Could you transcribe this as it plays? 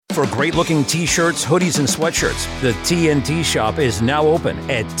For great-looking t-shirts, hoodies, and sweatshirts, the TNT shop is now open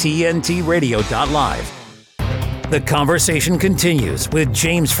at tntradio.live. The conversation continues with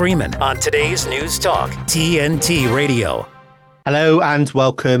James Freeman on today's News Talk, TNT Radio. Hello and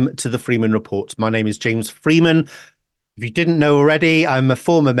welcome to the Freeman Report. My name is James Freeman. If you didn't know already, I'm a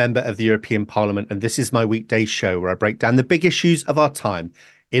former member of the European Parliament, and this is my weekday show where I break down the big issues of our time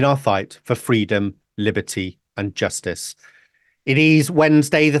in our fight for freedom, liberty, and justice. It is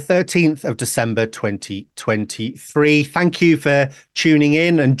Wednesday, the 13th of December, 2023. Thank you for tuning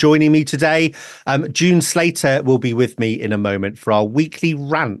in and joining me today. June Slater will be with me in a moment for our weekly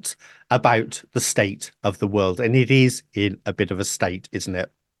rant about the state of the world. And it is in a bit of a state, isn't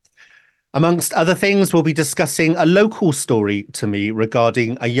it? Amongst other things, we'll be discussing a local story to me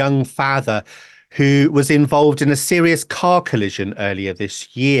regarding a young father who was involved in a serious car collision earlier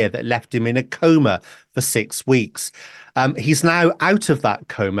this year that left him in a coma for 6 weeks. He's now out of that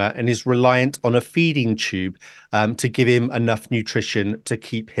coma and is reliant on a feeding tube to give him enough nutrition to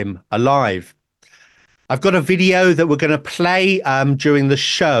keep him alive. I've got a video that we're going to play during the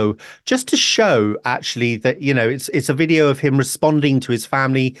show just to show actually that, you know, it's a video of him responding to his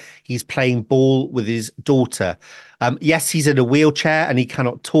family. He's playing ball with his daughter. Yes, he's in a wheelchair and he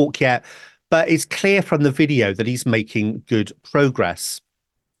cannot talk yet, but it's clear from the video that he's making good progress.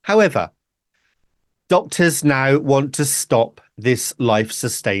 However, doctors now want to stop this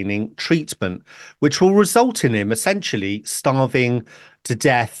life-sustaining treatment, which will result in him essentially starving to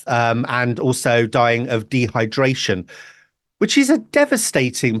death and also dying of dehydration, which is a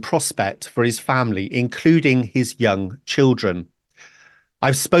devastating prospect for his family, including his young children.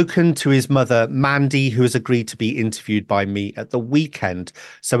 I've spoken to his mother, Mandy, who has agreed to be interviewed by me at the weekend.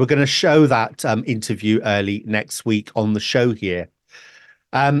 So we're going to show that interview early next week on the show here.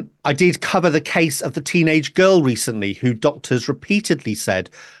 I did cover the case of the teenage girl recently who doctors repeatedly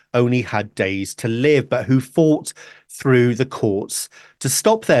said only had days to live, but who fought through the courts to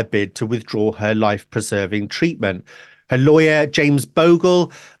stop their bid to withdraw her life-preserving treatment. Her lawyer, James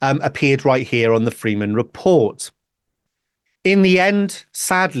Bogle, appeared right here on the Freeman Report. In the end,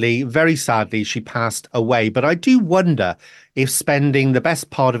 sadly, very sadly, she passed away. But I do wonder if spending the best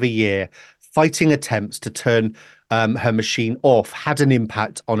part of a year fighting attempts to turn her machine off had an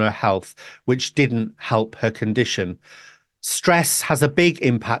impact on her health, which didn't help her condition. Stress has a big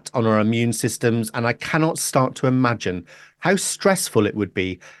impact on our immune systems, and I cannot start to imagine how stressful it would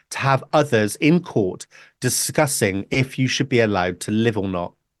be to have others in court discussing if you should be allowed to live or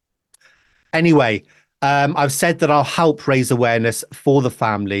not. Anyway, I've said that I'll help raise awareness for the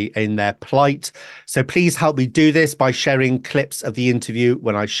family in their plight. So please help me do this by sharing clips of the interview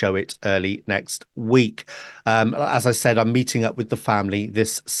when I show it early next week. As I said, I'm meeting up with the family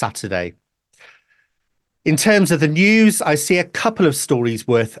this Saturday. In terms of the news, I see a couple of stories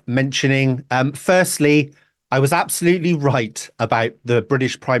worth mentioning. Firstly, I was absolutely right about the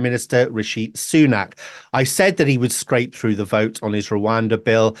British Prime Minister, Rishi Sunak. I said that he would scrape through the vote on his Rwanda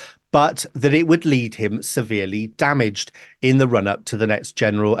bill, but that it would leave him severely damaged in the run-up to the next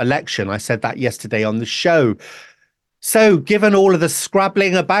general election. I said that yesterday on the show. So, given all of the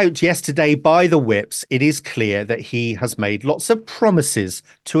scrabbling about yesterday by the whips, it is clear that he has made lots of promises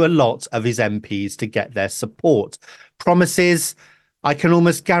to a lot of his MPs to get their support. Promises I can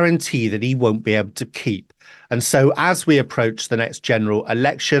almost guarantee that he won't be able to keep. And so, as we approach the next general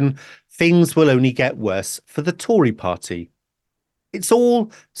election, things will only get worse for the Tory party. It's all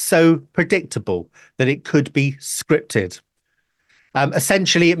so predictable that it could be scripted.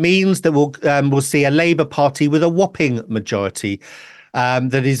 Essentially, it means that we'll see a Labour Party with a whopping majority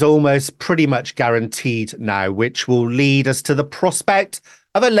that is almost pretty much guaranteed now, which will lead us to the prospect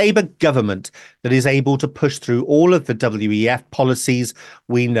of a Labour government that is able to push through all of the WEF policies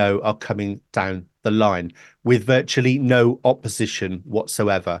we know are coming down the line with virtually no opposition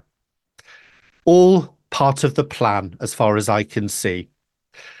whatsoever. All part of the plan, as far as I can see.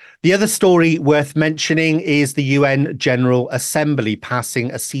 The other story worth mentioning is the UN General Assembly passing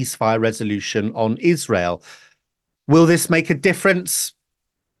a ceasefire resolution on Israel. Will this make a difference?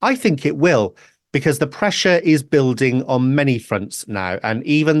 I think it will, because the pressure is building on many fronts now, and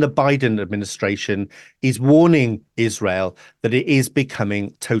even the Biden administration is warning Israel that it is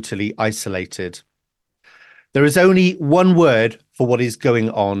becoming totally isolated. There is only one word for what is going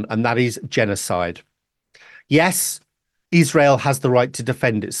on, and that is genocide. Yes, Israel has the right to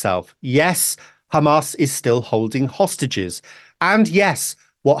defend itself. Yes, Hamas is still holding hostages. And yes,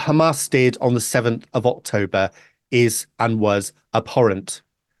 what Hamas did on the 7th of October is and was abhorrent.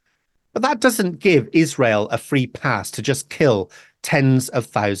 But that doesn't give Israel a free pass to just kill tens of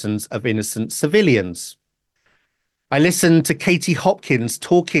thousands of innocent civilians. I listened to Katie Hopkins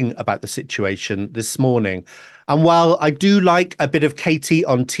talking about the situation this morning. And while I do like a bit of Katie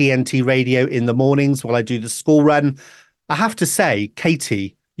on TNT radio in the mornings while I do the school run, I have to say,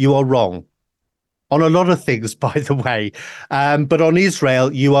 Katie, you are wrong. On a lot of things, by the way. But on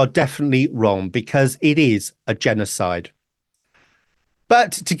Israel, you are definitely wrong because it is a genocide.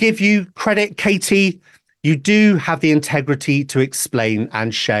 But to give you credit, Katie, you do have the integrity to explain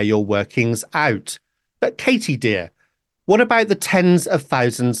and share your workings out. But Katie, dear, what about the tens of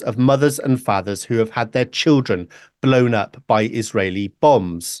thousands of mothers and fathers who have had their children blown up by Israeli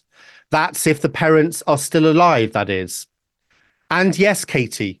bombs? That's if the parents are still alive, that is. And yes,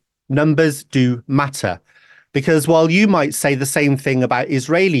 Katie, numbers do matter. Because while you might say the same thing about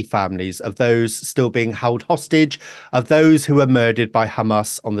Israeli families, of those still being held hostage, of those who were murdered by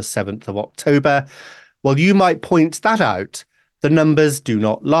Hamas on the 7th of October, while you might point that out, the numbers do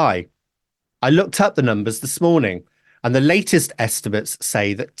not lie. I looked up the numbers this morning, and the latest estimates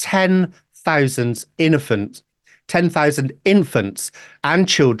say that 10,000 infants and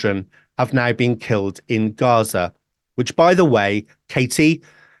children have now been killed in Gaza, which, by the way, Katie,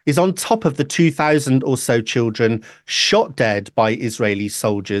 is on top of the 2,000 or so children shot dead by Israeli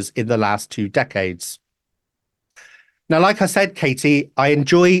soldiers in the last 2 decades. Now, like I said, Katie, I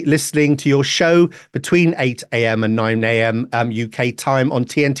enjoy listening to your show between 8 a.m. and 9 a.m. UK time on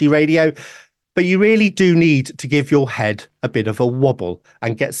TNT Radio, but you really do need to give your head a bit of a wobble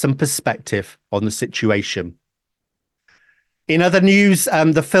and get some perspective on the situation. In other news,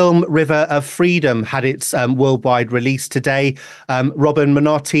 the film River of Freedom had its worldwide release today. Robin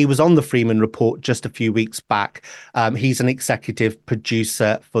Minotti was on the Freeman Report just a few weeks back. He's an executive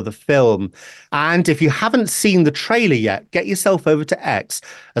producer for the film. And if you haven't seen the trailer yet, get yourself over to X,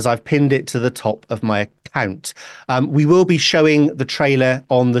 as I've pinned it to the top of my account. We will be showing the trailer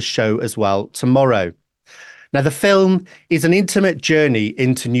on the show as well tomorrow. Now, the film is an intimate journey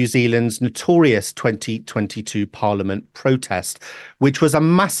into New Zealand's notorious 2022 Parliament protest, which was a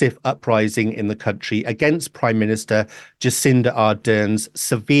massive uprising in the country against Prime Minister Jacinda Ardern's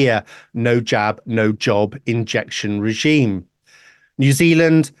severe no jab, no job injection regime. New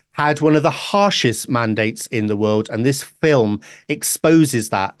Zealand had one of the harshest mandates in the world, and this film exposes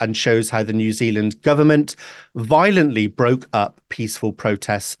that and shows how the New Zealand government violently broke up peaceful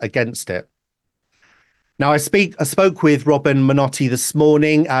protests against it. Now, I spoke with Robin Minotti this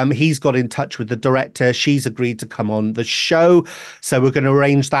morning. He's got in touch with the director. She's agreed to come on the show. So we're going to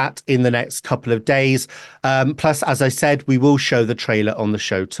arrange that in the next couple of days. Plus, as I said, we will show the trailer on the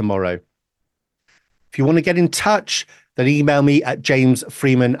show tomorrow. If you want to get in touch, then email me at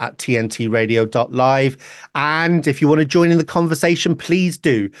jamesfreeman@tntradio.live. And if you want to join in the conversation, please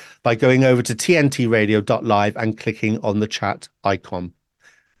do by going over to tntradio.live and clicking on the chat icon.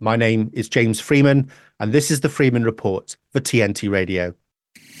 My name is James Freeman, and this is the Freeman Report for TNT Radio.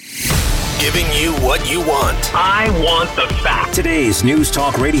 Giving you what you want. I want the facts. Today's News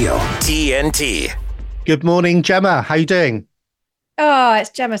Talk Radio, TNT. Good morning, Gemma. How are you doing? Oh,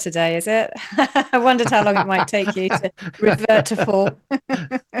 it's Gemma today, is it? I wondered how long it might take you to revert to form.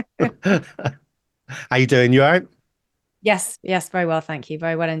 How you doing? You all right? Yes, very well, thank you.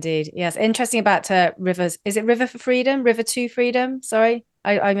 Very well indeed. Yes, interesting about rivers. Is it River for Freedom? River to Freedom? Sorry,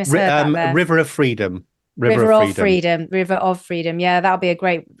 I misheard that there. River of Freedom. River of Freedom. River of Freedom. Yeah, that'll be a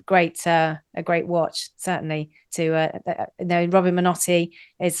great watch, certainly. Robin Minotti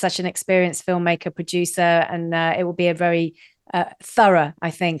is such an experienced filmmaker, producer, and it will be a very thorough,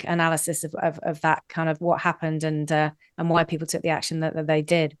 I think, analysis of that kind of what happened and why people took the action that they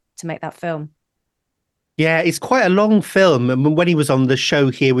did to make that film. Yeah, it's quite a long film. And when he was on the show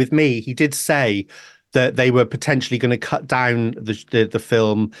here with me, he did say that they were potentially going to cut down the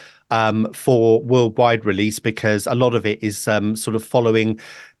film for worldwide release because a lot of it is sort of following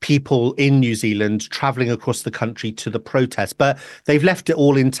people in New Zealand traveling across the country to the protest. But they've left it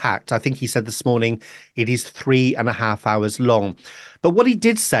all intact. I think he said this morning it is 3.5 hours long. But what he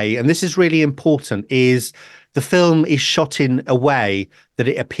did say, and this is really important, is the film is shot in a way that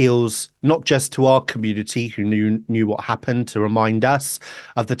it appeals not just to our community who knew what happened to remind us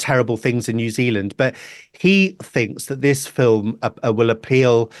of the terrible things in New Zealand, but he thinks that this film will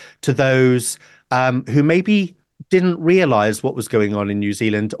appeal to those who maybe didn't realize what was going on in New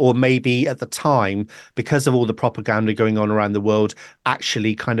Zealand, or maybe at the time, because of all the propaganda going on around the world,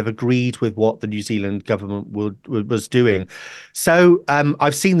 actually kind of agreed with what the New Zealand government was doing. So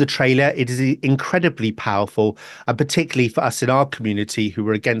I've seen the trailer. It is incredibly powerful, and particularly for us in our community who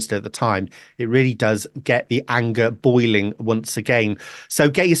were against it at the time, it really does get the anger boiling once again. So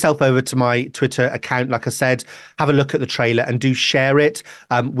get yourself over to my Twitter account. Like I said, have a look at the trailer and do share it.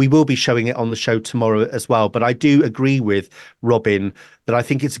 We will be showing it on the show tomorrow as well, but I do do agree with Robin that I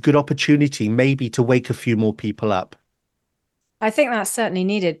think it's a good opportunity maybe to wake a few more people up. I think that's certainly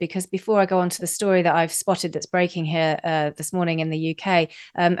needed, because before I go on to the story that I've spotted that's breaking here this morning in the UK,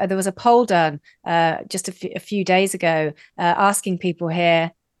 there was a poll done just a few days ago asking people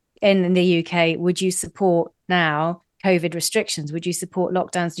here in the UK, would you support now COVID restrictions? Would you support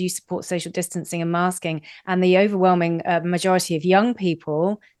lockdowns? Do you support social distancing and masking? And the overwhelming majority of young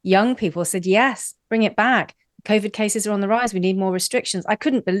people said, yes, bring it back. COVID cases are on the rise. We need more restrictions. I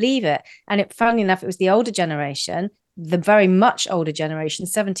couldn't believe it. And funnily enough, it was the older generation, the very much older generation,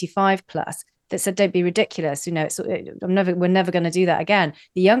 75 plus, that said, don't be ridiculous. We're never going to do that again.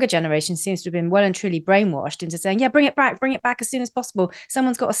 The younger generation seems to have been well and truly brainwashed into saying, yeah, bring it back as soon as possible.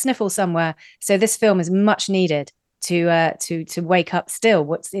 Someone's got a sniffle somewhere. So this film is much needed to wake up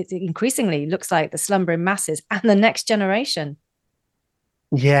still it increasingly looks like the slumbering masses and the next generation.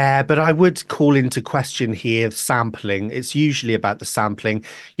 Yeah, but I would call into question here sampling. It's usually about the sampling.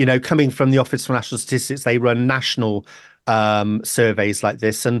 Coming from the Office for National Statistics, they run national surveys like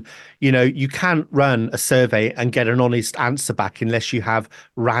this, and you can't run a survey and get an honest answer back unless you have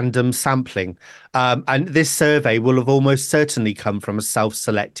random sampling, and this survey will have almost certainly come from a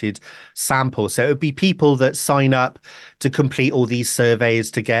self-selected sample. So it would be people that sign up to complete all these surveys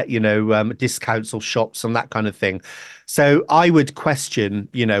to get discounts or shops and that kind of thing. So I would question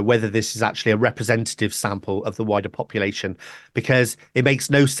whether this is actually a representative sample of the wider population, because it makes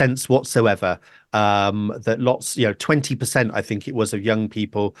no sense whatsoever that 20%, I think it was, of younger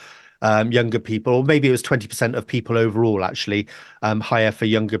people, or maybe it was 20% of people overall, actually, higher for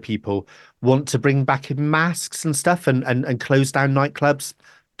younger people, want to bring back in masks and stuff and close down nightclubs.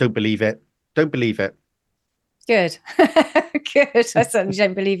 Don't believe it. Good. Good. I certainly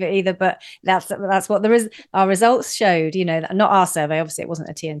don't believe it either, but that's what our results showed, not our survey. Obviously, it wasn't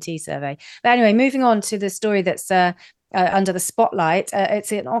a TNT survey. But anyway, moving on to the story that's under the spotlight.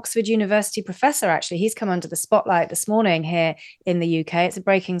 It's an Oxford University professor, actually. He's come under the spotlight this morning here in the UK. It's a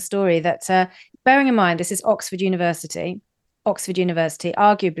breaking story that, bearing in mind, this is Oxford University,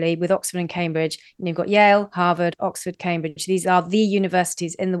 arguably with Oxford and Cambridge. You've got Yale, Harvard, Oxford, Cambridge. These are the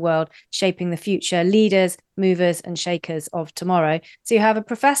universities in the world shaping the future, leaders, movers and shakers of tomorrow. So you have a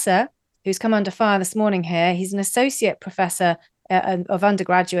professor who's come under fire this morning here. He's an associate professor of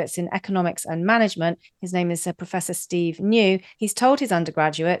undergraduates in economics and management. His name is Professor Steve New. He's told his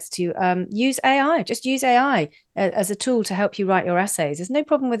undergraduates to use AI, just use AI as a tool to help you write your essays. There's no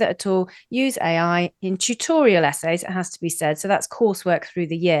problem with it at all. Use AI in tutorial essays, it has to be said. So that's coursework through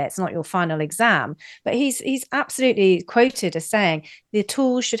the year. It's not your final exam. But he's absolutely quoted as saying the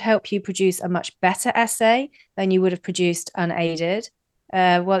tools should help you produce a much better essay than you would have produced unaided.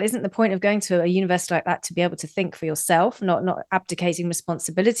 Well, isn't the point of going to a university like that to be able to think for yourself, not abdicating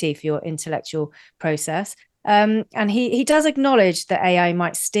responsibility for your intellectual process? And he does acknowledge that AI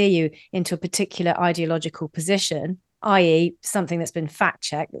might steer you into a particular ideological position, i.e. something that's been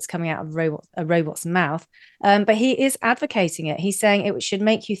fact-checked, that's coming out of a robot's mouth. But he is advocating it. He's saying it should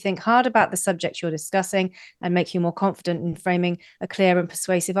make you think hard about the subject you're discussing and make you more confident in framing a clear and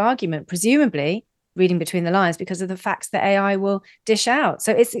persuasive argument, presumably reading between the lines because of the facts that AI will dish out.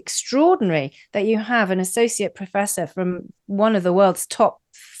 So it's extraordinary that you have an associate professor from one of the world's top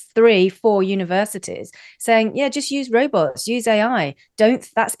 3-4 universities saying, yeah, just use robots, use AI.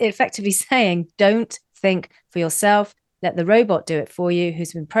 That's effectively saying, don't think for yourself. Let the robot do it for you,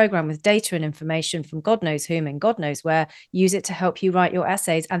 who's been programmed with data and information from God knows whom and God knows where. Use it to help you write your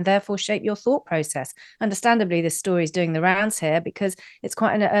essays and therefore shape your thought process. Understandably, this story is doing the rounds here because it's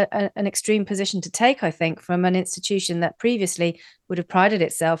quite an extreme position to take, I think, from an institution that previously would have prided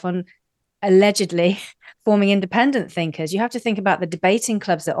itself on allegedly forming independent thinkers. You have to think about the debating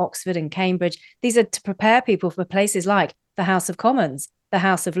clubs at Oxford and Cambridge. These are to prepare people for places like the House of Commons, the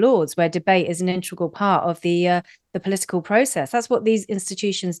House of Lords, where debate is an integral part of the political process. That's what these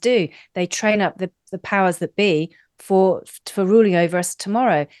institutions do. They train up the powers that be for ruling over us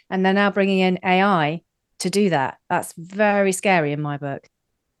tomorrow. And they're now bringing in AI to do that. That's very scary in my book.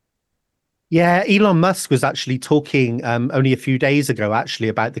 Yeah, Elon Musk was actually talking only a few days ago, actually,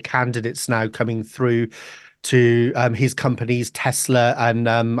 about the candidates now coming through to his companies, Tesla, and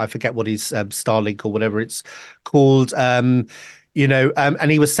I forget what his Starlink or whatever it's called. And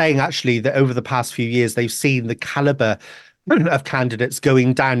he was saying actually that over the past few years, they've seen the caliber of candidates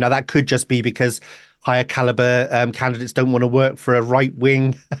going down. Now, that could just be because higher caliber candidates don't want to work for a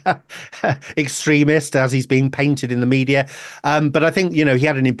right-wing extremist, as he's being painted in the media. But I think, he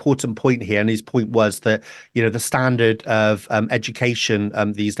had an important point here. And his point was that, the standard of education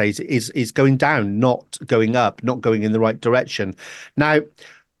these days is going down, not going up, not going in the right direction. Now,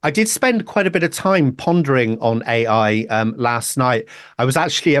 I did spend quite a bit of time pondering on AI last night. I was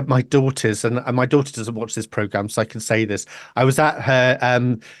actually at my daughter's, and my daughter doesn't watch this program, so I can say this. I was at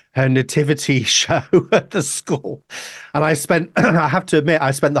her nativity show at the school, and I spent, I have to admit,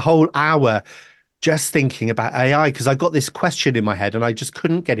 I spent the whole hour just thinking about AI because I got this question in my head and I just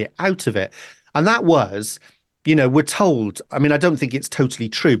couldn't get it out of it. And that was, we're told, I mean, I don't think it's totally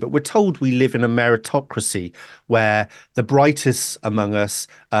true, but we're told we live in a meritocracy where the brightest among us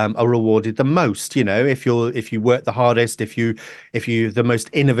are rewarded the most. If you work the hardest, if you're the most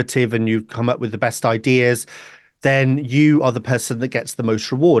innovative and you come up with the best ideas, then you are the person that gets the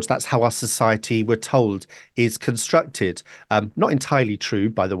most rewards. That's how our society, we're told, is constructed. Not entirely true,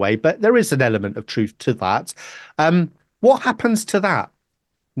 by the way, but there is an element of truth to that. What happens to that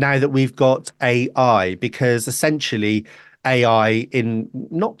now that we've got AI? Because essentially AI in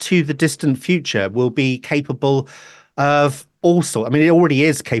not too the distant future will be capable of all sorts. I mean, it already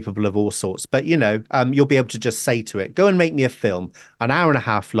is capable of all sorts, but you'll be able to just say to it, go and make me a film, an hour and a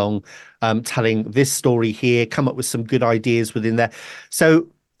half long, telling this story here, come up with some good ideas within there. So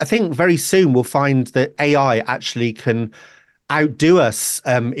I think very soon we'll find that AI actually can outdo us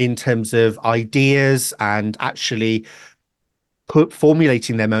in terms of ideas and actually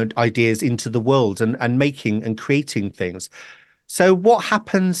formulating their own ideas into the world and making and creating things. So what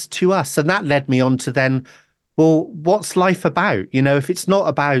happens to us? And that led me on to then, well, what's life about? If it's not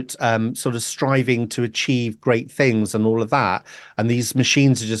about sort of striving to achieve great things and all of that, and these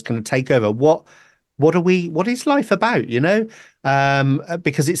machines are just going to take over, what is life about?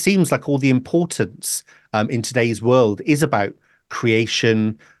 Because it seems like all the importance in today's world is about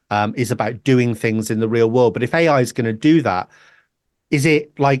creation, is about doing things in the real world. But if AI is going to do that, is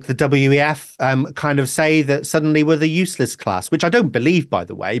it like the WEF kind of say that suddenly we're the useless class, which I don't believe, by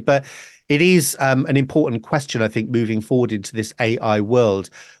the way, but it is an important question, I think, moving forward into this AI world.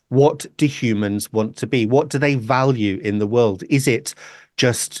 What do humans want to be? What do they value in the world? Is it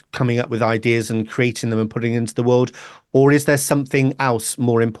just coming up with ideas and creating them and putting into the world? Or is there something else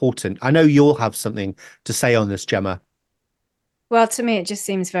more important? I know you'll have something to say on this, Gemma. Well, to me, it just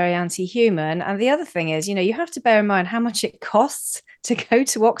seems very anti-human. And the other thing is, you have to bear in mind how much it costs to go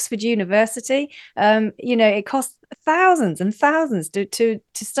to Oxford University. It costs thousands and thousands to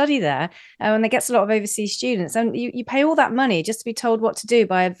study there, and it gets a lot of overseas students. And you pay all that money just to be told what to do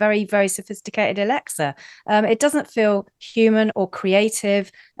by a very, very sophisticated Alexa. It doesn't feel human or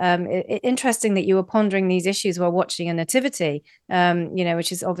creative. Interesting that you were pondering these issues while watching a nativity,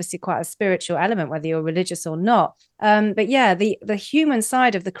 which is obviously quite a spiritual element, whether you're religious or not. But yeah, the human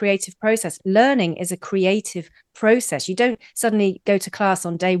side of the creative process, learning is a creative process. You don't suddenly go to class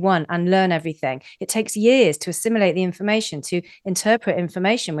on day one and learn everything. It takes years to assimilate the information, to interpret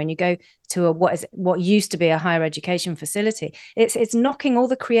information when you go to what used to be a higher education facility. It's knocking all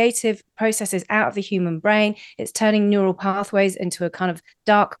the creative processes out of the human brain. It's turning neural pathways into a kind of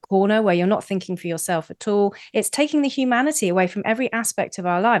dark corner where you're not thinking for yourself at all. It's taking the humanity away from every aspect of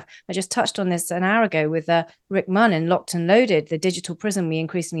our life. I just touched on this an hour ago with Rick Munn in Locked and Loaded, the digital prison we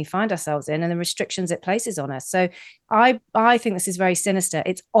increasingly find ourselves in and the restrictions it places on us. So I think this is very sinister.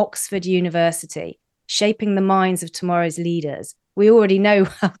 It's Oxford University shaping the minds of tomorrow's leaders. We already know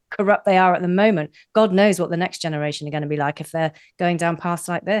how corrupt they are at the moment. God knows what the next generation are going to be like if they're going down paths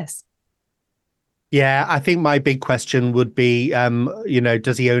like this. Yeah, I think my big question would be,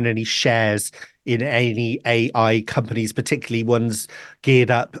 does he own any shares in any AI companies, particularly ones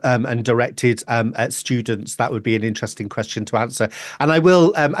geared up and directed at students? That would be an interesting question to answer. And I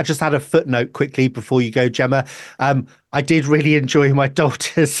will, I just had a footnote quickly before you go, Gemma. I did really enjoy my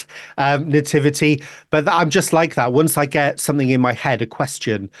daughter's nativity, but I'm just like that. Once I get something in my head, a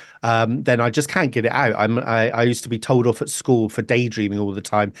question, then I just can't get it out. I used to be told off at school for daydreaming all the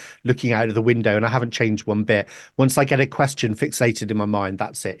time, looking out of the window, and I haven't changed one bit. Once I get a question fixated in my mind,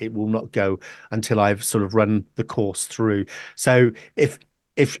 that's it. It will not go until I've sort of run the course through. So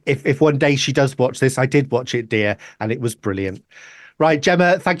if one day she does watch this, I did watch it, dear, and it was brilliant. Right,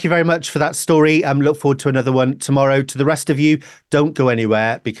 Gemma, thank you very much for that story. Look forward to another one tomorrow. To the rest of you, don't go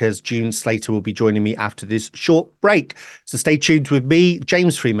anywhere because June Slater will be joining me after this short break. So stay tuned with me,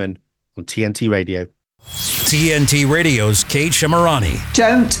 James Freeman, on TNT Radio. TNT Radio's Kate Shemirani.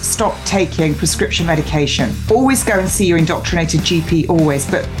 Don't stop taking prescription medication. Always go and see your indoctrinated GP, always.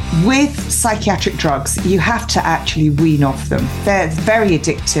 But with psychiatric drugs, you have to actually wean off them. They're very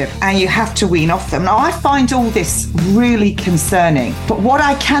addictive and you have to wean off them. Now, I find all this really concerning. But what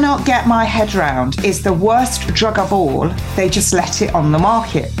I cannot get my head around is the worst drug of all. They just let it on the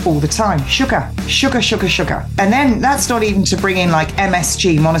market all the time. Sugar. And then that's not even to bring in like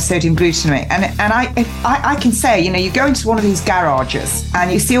MSG, monosodium glutamate. And I can say, you go into one of these garages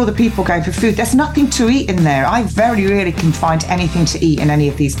and you see all the people going for food. There's nothing to eat in there. I very rarely can find anything to eat in any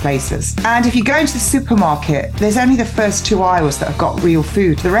of these places. And if you go into the supermarket, there's only the first 2 aisles that have got real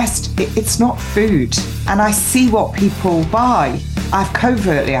food. The rest, it's not food. And I see what people buy. I've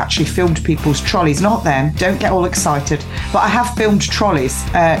covertly actually filmed people's trolleys, not them, don't get all excited, but I have filmed trolleys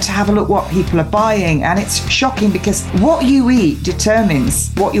to have a look what people are buying. And it's shocking because what you eat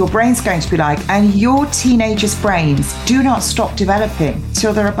determines what your brain's going to be like, and your teenagers' brains do not stop developing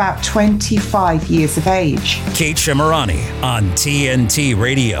till they're about 25 years of age. Kate Shemirani on TNT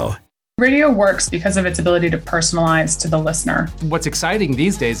Radio. Radio works because of its ability to personalize to the listener. What's exciting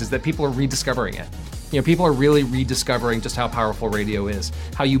these days is that people are rediscovering it. People are really rediscovering just how powerful radio is,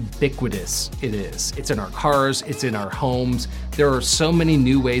 how ubiquitous it is. It's in our cars, it's in our homes. There are so many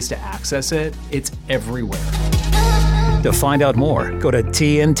new ways to access it. It's everywhere. To find out more, go to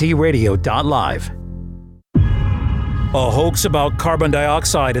tntradio.live. A hoax about carbon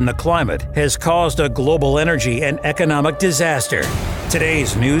dioxide in the climate has caused a global energy and economic disaster.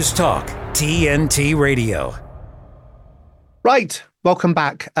 Today's News Talk, TNT Radio. Right. Welcome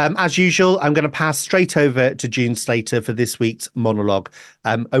back. As usual, I'm going to pass straight over to June Slater for this week's monologue.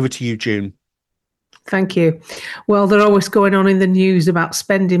 Over to you, June. Thank you. Well, they're always going on in the news about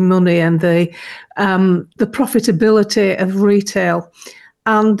spending money and the profitability of retail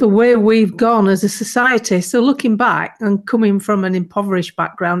and the way we've gone as a society. So looking back and coming from an impoverished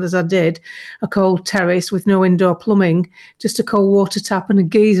background, as I did, a cold terrace with no indoor plumbing, just a cold water tap and a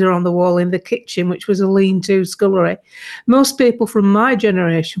geyser on the wall in the kitchen, which was a lean-to scullery. Most people from my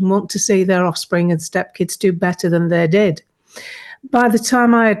generation want to see their offspring and stepkids do better than they did. By the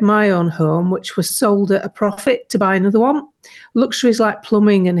time I had my own home, which was sold at a profit to buy another one, luxuries like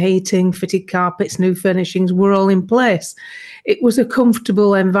plumbing and heating, fitted carpets, new furnishings were all in place. It was a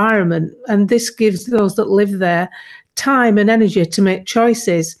comfortable environment, and this gives those that live there time and energy to make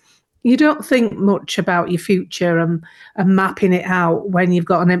choices. You don't think much about your future and mapping it out when you've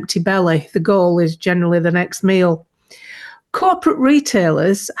got an empty belly. The goal is generally the next meal. Corporate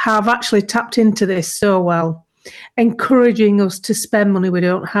retailers have actually tapped into this so well, encouraging us to spend money we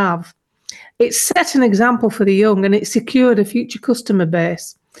don't have. It set an example for the young and it secured a future customer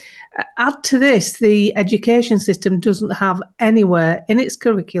base. Add to this, the education system doesn't have anywhere in its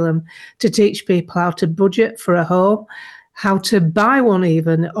curriculum to teach people how to budget for a home, how to buy one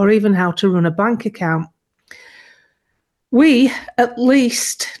even, or even how to run a bank account. We, at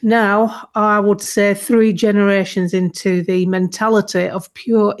least now, I would say 3 generations into the mentality of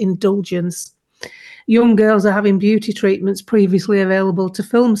pure indulgence. Young girls are having beauty treatments previously available to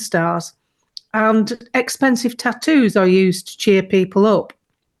film stars, and expensive tattoos are used to cheer people up.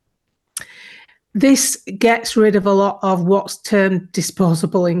 This gets rid of a lot of what's termed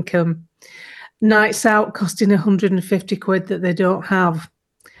disposable income. Nights out costing 150 quid that they don't have.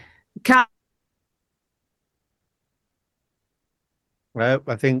 Well,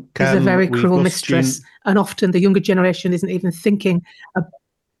 I think is a very cruel mistress, and often the younger generation isn't even thinking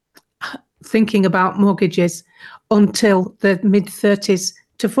about mortgages until the mid-30s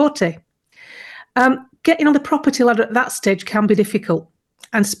to 40. Getting on the property ladder at that stage can be difficult,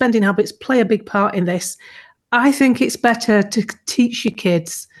 and spending habits play a big part in this. I think it's better to teach your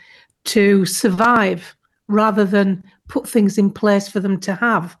kids to survive rather than put things in place for them to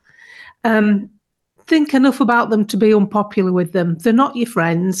have. Think enough about them to be unpopular with them. They're not your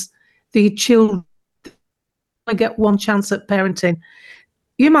friends, they're your children. They get one chance at parenting.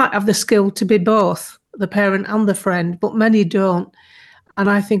 You might have the skill to be both the parent and the friend, but many don't. And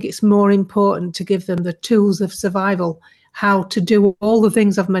I think it's more important to give them the tools of survival, how to do all the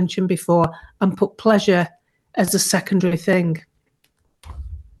things I've mentioned before and put pleasure as a secondary thing.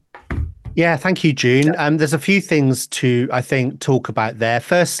 Yeah, thank you, June. There's a few things to, I think, talk about there.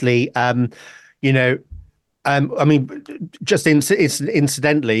 Firstly, just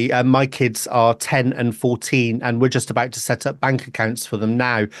incidentally, my kids are 10 and 14, and we're just about to set up bank accounts for them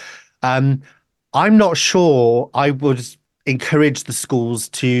now. I'm not sure I would encourage the schools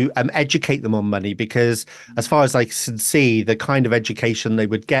to educate them on money, because as far as I can see, the kind of education they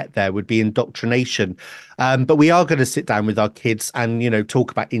would get there would be indoctrination. But we are going to sit down with our kids and,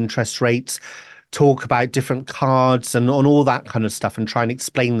 talk about interest rates, talk about different cards and on all that kind of stuff, and try and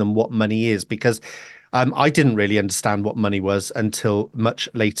explain them what money is, because I didn't really understand what money was until much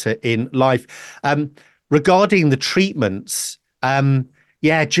later in life. Regarding the treatments, June,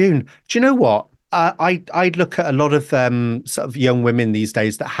 do you know what? I look at a lot of sort of young women these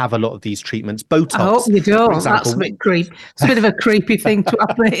days that have a lot of these treatments. Botox. I hope you don't. That's a bit creepy. It's a bit of a creepy thing to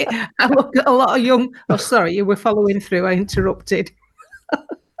happen. I look at a lot of young. Oh, sorry, you were following through. I interrupted.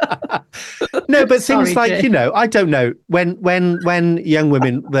 No, but things Sorry, like, Jay. you know, I don't know, when young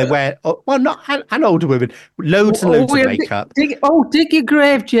women, they wear, well, not, and older women, loads and loads of makeup. Dig your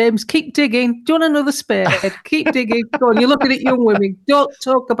grave, James. Keep digging. Do you want another spade? Keep digging. Go on, you're looking at young women.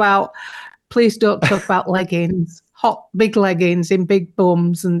 Please don't talk about leggings, hot, big leggings in big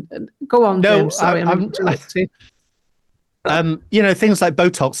bums. And go on, No, James. Sorry, I'm interrupting. You know, things like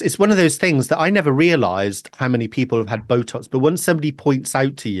Botox, it's one of those things that I never realized how many people have had Botox. But once somebody points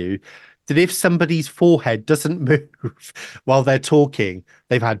out to you that if somebody's forehead doesn't move while they're talking,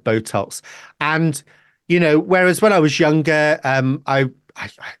 they've had Botox. And, you know, whereas when I was younger, I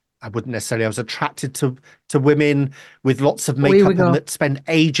wouldn't necessarily, I was attracted to women with lots of makeup on that spend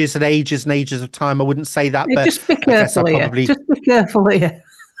ages and ages and ages of time. I wouldn't say that, but just be careful here. Just be careful here.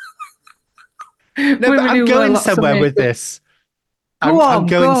 No, but I'm going somewhere with this. I'm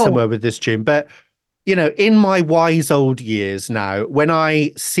going somewhere with this, June. But, you know, in my wise old years now, when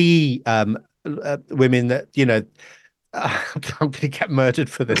I see women that, you know, I'm going to get murdered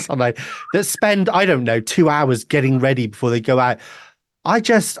for this, aren't I? That spend, I don't know, 2 hours getting ready before they go out. I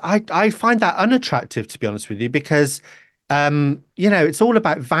find that unattractive, to be honest with you, because, you know, it's all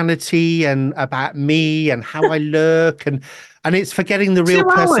about vanity and about me and how I look, and it's forgetting the real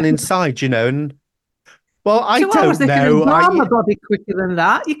person inside, you know. And well, I don't know. They can embalm a body quicker than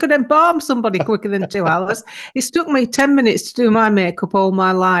that. You could embalm somebody quicker than 2 hours. It's took me 10 minutes to do my makeup all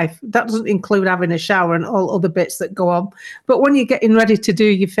my life. That doesn't include having a shower and all other bits that go on. But when you're getting ready to do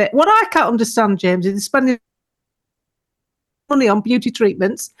your fit, what I can't understand, James, is spending money on beauty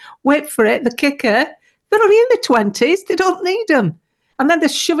treatments. Wait for it, the kicker. They're only in their 20s. They don't need them. And then they're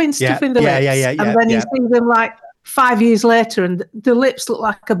shoving stuff in the lips. And then you see them like 5 years later and the lips look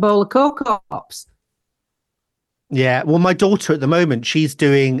like a bowl of Cocoa Pops. Yeah, well, my daughter at the moment, she's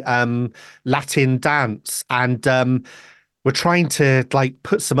doing Latin dance, and we're trying to like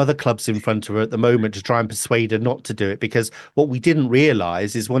put some other clubs in front of her at the moment to try and persuade her not to do it, because what we didn't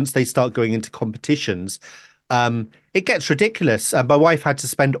realize is once they start going into competitions, it gets ridiculous. My wife had to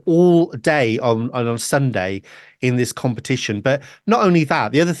spend all day on Sunday in this competition. But not only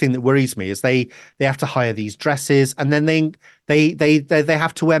that, the other thing that worries me is they have to hire these dresses, and then they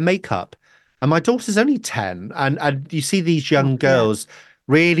have to wear makeup. And my daughter's only 10, and you see these young girls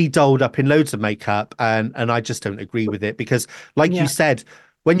really dolled up in loads of makeup, and I just don't agree with it, because, like you said,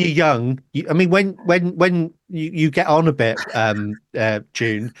 when you're young, when you get on a bit,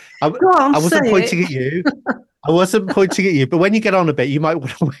 June, I wasn't pointing at you. I wasn't pointing at you, but when you get on a bit, you might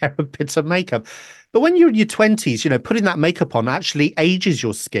want to wear a bit of makeup. But when you're in your 20s, you know, putting that makeup on actually ages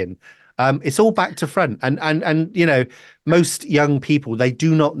your skin. It's all back to front, and you know, most young people, they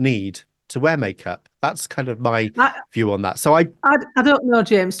do not need to wear makeup. That's kind of my view on that. So I don't know,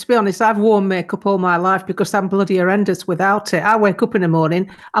 James. To be honest, I've worn makeup all my life because I'm bloody horrendous without it. I wake up in the morning,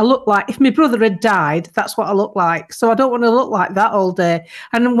 I look like, if my brother had died, that's what I look like. So I don't want to look like that all day.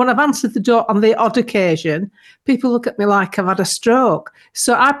 And when I've answered the door on the odd occasion, people look at me like I've had a stroke.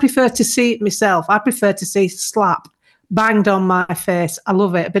 So I prefer to see it myself. I prefer to see slap banged on my face. I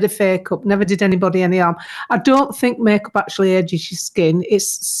love it. A bit of fake up. Never did anybody any harm. I don't think makeup actually ages your skin.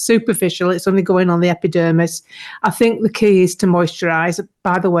 It's superficial. It's only going on the epidermis. I think the key is to moisturise.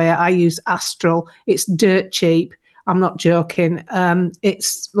 By the way, I use Astral. It's dirt cheap. I'm not joking.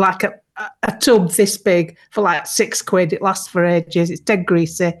 It's like a tub this big for like £6. It lasts for ages. It's dead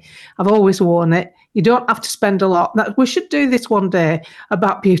greasy. I've always worn it. You don't have to spend a lot. We should do this one day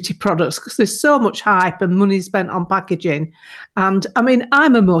about beauty products, because there's so much hype and money spent on packaging. And I mean,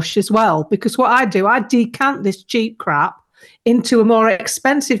 I'm a mush as well, because what I do, I decant this cheap crap into a more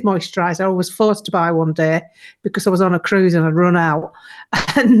expensive moisturiser. I was forced to buy one day because I was on a cruise and I'd run out.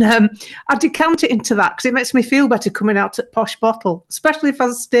 And I decant it into that because it makes me feel better coming out to a posh bottle, especially if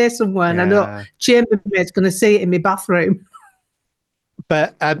I stay somewhere and I know chambermaid's going to see it in my bathroom.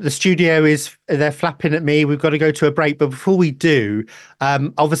 But the studio they're flapping at me. We've got to go to a break. But before we do,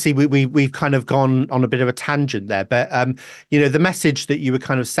 obviously we've kind of gone on a bit of a tangent there. But, you know, the message that you were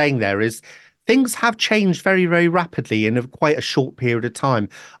kind of saying there is things have changed very, very rapidly in quite a short period of time.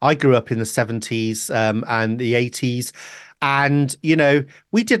 I grew up in the 70s and the 80s. And, you know,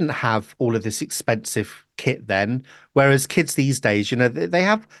 we didn't have all of this expensive kit then, whereas kids these days, you know, they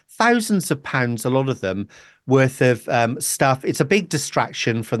have thousands of pounds, a lot of them, worth of stuff. It's a big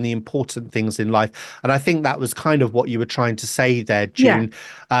distraction from the important things in life. And I think that was kind of what you were trying to say there, June.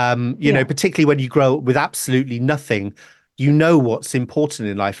 You know, particularly when you grow up with absolutely nothing, you know what's important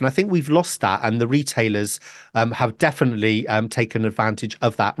in life. And I think we've lost that. And the retailers have definitely taken advantage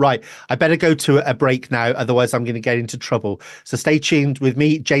of that. Right. I better go to a break now. Otherwise, I'm going to get into trouble. So stay tuned with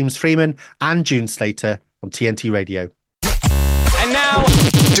me, James Freeman, and June Slater on TNT Radio. And now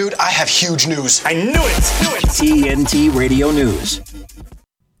Dude, I have huge news. I knew it! TNT Radio News.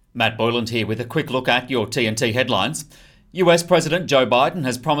 Matt Boyland here with a quick look at your TNT headlines. US President Joe Biden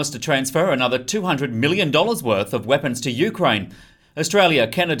has promised to transfer another $200 million worth of weapons to Ukraine. Australia,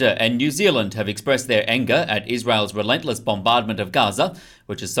 Canada and New Zealand have expressed their anger at Israel's relentless bombardment of Gaza,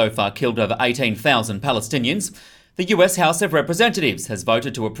 which has so far killed over 18,000 Palestinians. The US House of Representatives has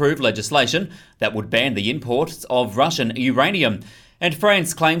voted to approve legislation that would ban the imports of Russian uranium. And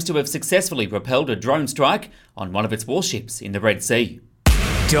France claims to have successfully propelled a drone strike on one of its warships in the Red Sea.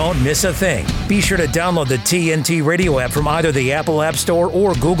 Don't miss a thing. Be sure to download the TNT Radio app from either the Apple App Store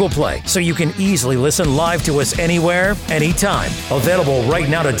or Google Play so you can easily listen live to us anywhere, anytime. Available right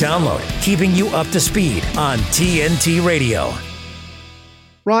now to download, keeping you up to speed on TNT Radio.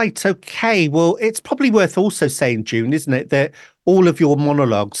 Right, okay. Well, it's probably worth also saying, June, isn't it, that all of your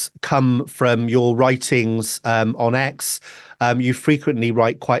monologues come from your writings on X. You frequently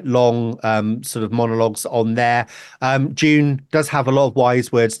write quite long sort of monologues on there. June does have a lot of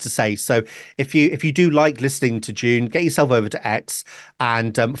wise words to say. So if you do like listening to June, get yourself over to X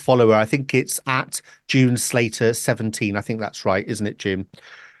and follow her. I think it's at June Slater 17. I think that's right, isn't it, June?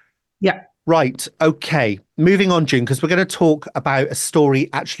 Yeah. Right. Okay. Moving on, June, because we're going to talk about a story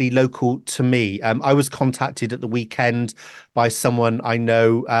actually local to me. I was contacted at the weekend by someone I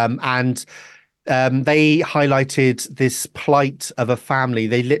know, and they highlighted this plight of a family.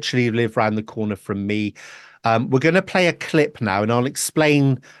 They literally live around the corner from me. We're going to play a clip now, and I'll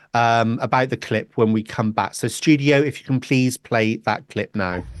explain about the clip when we come back. So, studio, if you can please play that clip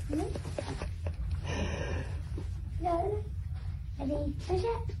now. No. Ready, push it.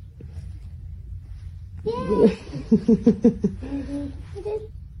 Yeah.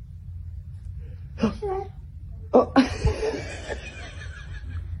 Oh.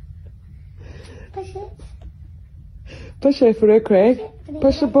 Push it. Push it for her, Craig.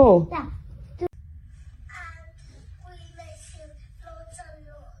 Push the ball. Yeah.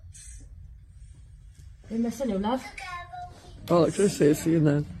 We missing you, love. Oh, it's just say see you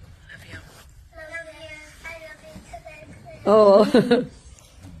then. Love you.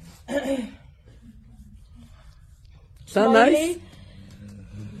 I love you. Oh. Is that nice?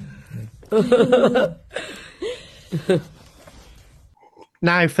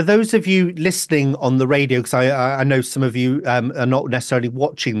 Now, for those of you listening on the radio, because I know some of you are not necessarily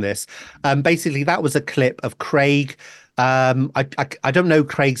watching this, basically that was a clip of Craig. I don't know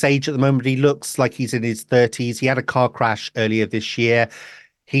Craig's age at the moment. He looks like he's in his 30s. He had a car crash earlier this year.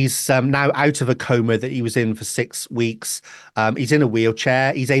 He's now out of a coma that he was in for 6 weeks. He's in a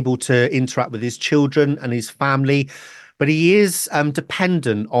wheelchair. He's able to interact with his children and his family. But he is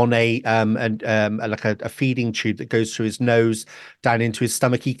dependent on a feeding tube that goes through his nose down into his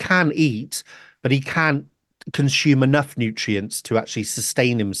stomach. He can eat, but he can't consume enough nutrients to actually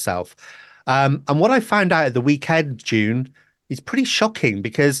sustain himself. And what I found out at the weekend, June, is pretty shocking,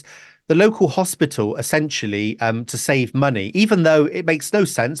 because the local hospital essentially, to save money, even though it makes no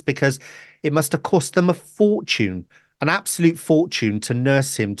sense because it must have cost them a fortune, an absolute fortune, to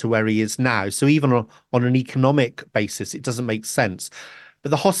nurse him to where he is now. So even on an economic basis, it doesn't make sense.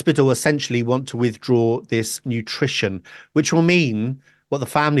 But the hospital essentially want to withdraw this nutrition, which will mean, what the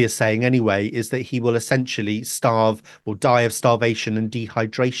family is saying anyway, is that he will essentially starve or die of starvation and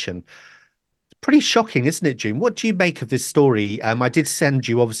dehydration. Pretty shocking, isn't it, June? What do you make of this story? I did send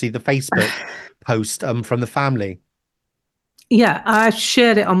you, obviously, the Facebook post from the family. Yeah, I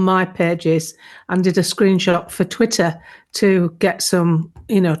shared it on my pages and did a screenshot for Twitter to get some,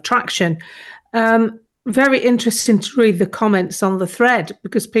 traction. Very interesting to read the comments on the thread,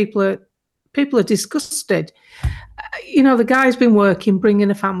 because people are disgusted. The guy's been working,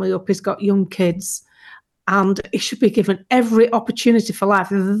 bringing a family up. He's got young kids, and he should be given every opportunity for life.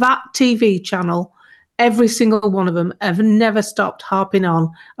 That TV channel, every single one of them, have never stopped harping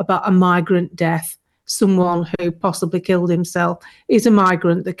on about a migrant death. Someone who possibly killed himself is a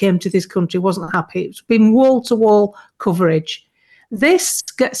migrant that came to this country, wasn't happy. It's been wall-to-wall coverage. This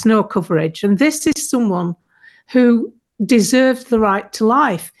gets no coverage, and this is someone who deserves the right to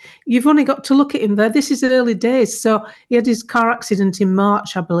life. You've only got to look at him there. This is early days. So he had his car accident in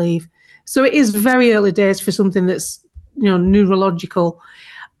March, I believe. So it is very early days for something that's, neurological,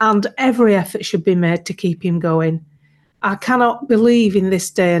 and every effort should be made to keep him going. I cannot believe in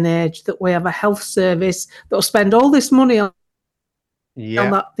this day and age that we have a health service that will spend all this money on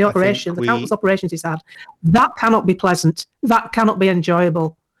the operation, the countless operations he's had. That cannot be pleasant. That cannot be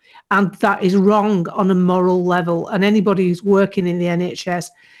enjoyable. And that is wrong on a moral level. And anybody who's working in the NHS,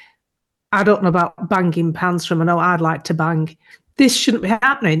 I don't know about banging pans from, I know I'd like to bang. This shouldn't be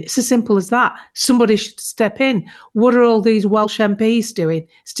happening. It's as simple as that. Somebody should step in. What are all these Welsh MPs doing?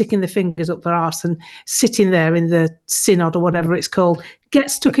 Sticking their fingers up their arse and sitting there in the synod or whatever it's called.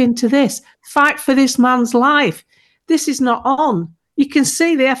 Get stuck into this. Fight for this man's life. This is not on. You can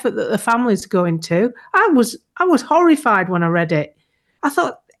see the effort that the family's going to. I was horrified when I read it. I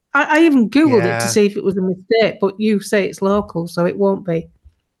thought, I even Googled it to see if it was a mistake, but you say it's local, so it won't be.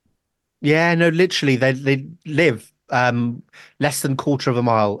 Yeah, no, literally, they live less than a quarter of a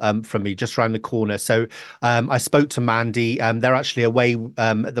mile from me, just around the corner. So I spoke to Mandy. They're actually away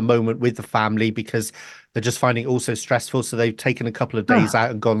at the moment with the family because they're just finding it also stressful. So they've taken a couple of days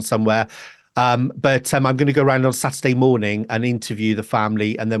out and gone somewhere. But I'm going to go around on Saturday morning and interview the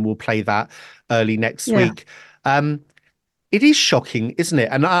family, and then we'll play that early next week. It is shocking, isn't it?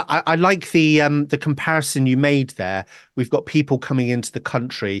 And I like the comparison you made there. We've got people coming into the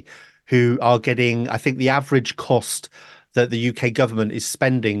country who are getting, I think the average cost that the UK government is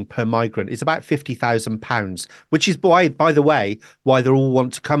spending per migrant is about £50,000, which is, by the way, why they all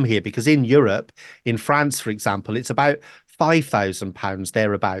want to come here. Because in Europe, in France, for example, it's about £5,000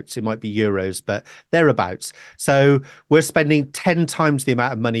 thereabouts. It might be euros, but thereabouts. So we're spending 10 times the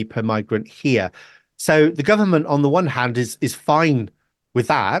amount of money per migrant here. So the government, on the one hand, is fine with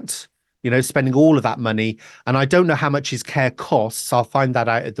that, spending all of that money. And I don't know how much his care costs. I'll find that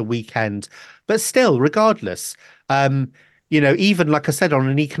out at the weekend. But still, regardless, even like I said, on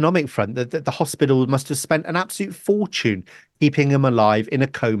an economic front, the hospital must have spent an absolute fortune keeping him alive in a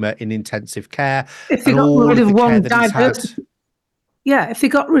coma in intensive care. If they got rid of one diversity, if they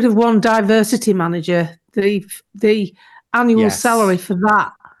got rid of one diversity manager, the annual salary for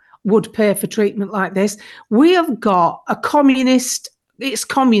that would pay for treatment like this. We have got a communist. It's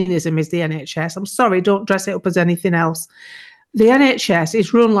communism is the NHS. I'm sorry, don't dress it up as anything else. The NHS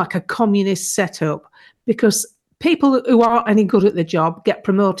is run like a communist setup because people who aren't any good at the job get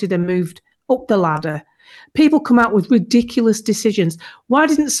promoted and moved up the ladder. People come out with ridiculous decisions. Why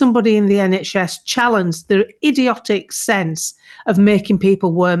didn't somebody in the NHS challenge the idiotic sense of making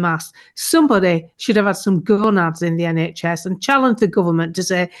people wear masks? Somebody should have had some gonads in the NHS and challenge the government to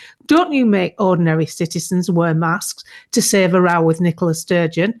say, don't you make ordinary citizens wear masks to save a row with Nicola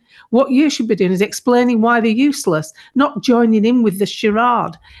Sturgeon. What you should be doing is explaining why they're useless, not joining in with the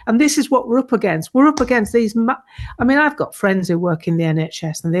charade. And this is what we're up against. We're up against these. I've got friends who work in the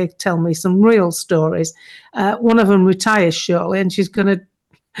NHS and they tell me some real stories. One of them retires shortly and she's going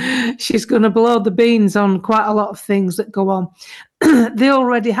to blow the beans on quite a lot of things that go on. They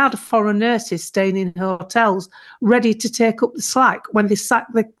already had foreign nurses staying in hotels ready to take up the slack when they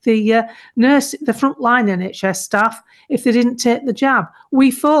sacked the frontline NHS staff if they didn't take the jab.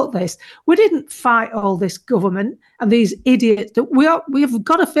 We fought this. We didn't fight all this government and these idiots. We've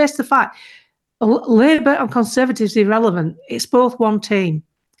got to face the fight. Labour and Conservatives irrelevant. It's both one team,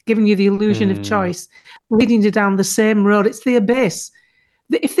 giving you the illusion of choice, leading you down the same road. It's the abyss.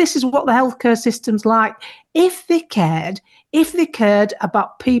 If this is what the healthcare system's like, if they cared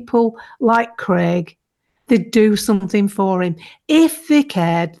about people like Craig, they'd do something for him. If they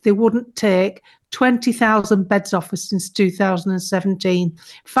cared, they wouldn't take 20,000 beds off us since 2017,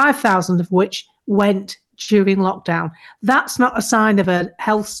 5,000 of which went during lockdown. That's not a sign of a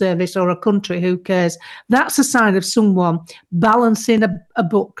health service or a country who cares. That's a sign of someone balancing the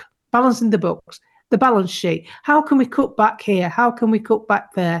books, the balance sheet. How can we cut back here? How can we cut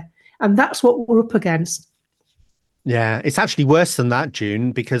back there? And that's what we're up against. Yeah, it's actually worse than that,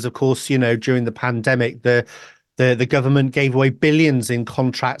 June, because of course, during the pandemic, the government gave away billions in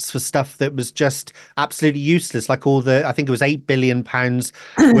contracts for stuff that was just absolutely useless, like I think it was £8 billion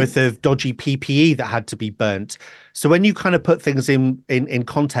worth of dodgy PPE that had to be burnt. So when you kind of put things in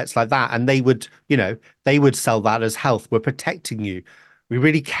context like that, and they would sell that as health, we're protecting you. We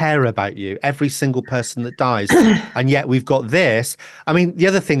really care about you, every single person that dies. And yet we've got this. I mean, the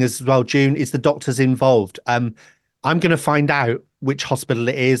other thing as well, June, is the doctors involved. I'm going to find out which hospital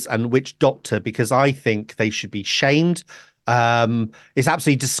it is and which doctor, because I think they should be shamed. It's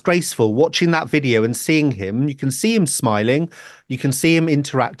absolutely disgraceful watching that video and seeing him. You can see him smiling. You can see him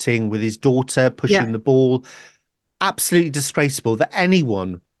interacting with his daughter, pushing the ball. Absolutely disgraceful that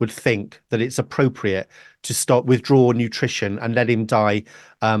anyone would think that it's appropriate to withdraw nutrition and let him die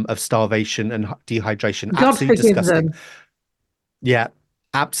of starvation and dehydration. God absolutely disgusting. Them. Yeah,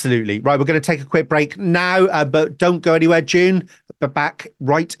 absolutely. Right, we're going to take a quick break now, but don't go anywhere, June. We're back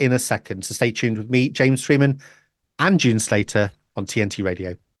right in a second. So stay tuned with me, James Freeman, and June Slater on TNT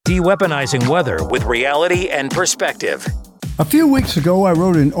Radio. De-weaponizing weather with reality and perspective. A few weeks ago, I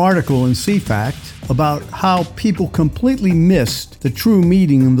wrote an article in CFACT about how people completely missed the true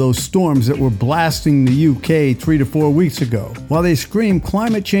meaning of those storms that were blasting the UK 3 to 4 weeks ago. While they screamed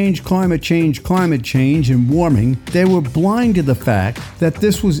climate change, climate change, climate change, and warming, they were blind to the fact that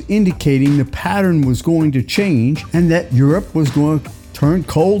this was indicating the pattern was going to change and that Europe was going to turn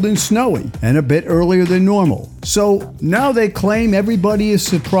cold and snowy, and a bit earlier than normal. So now they claim everybody is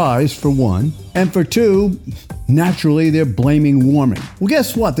surprised, for one, and for two, naturally they're blaming warming. Well,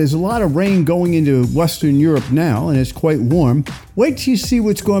 guess what? There's a lot of rain going into Western Europe now, and it's quite warm. Wait till you see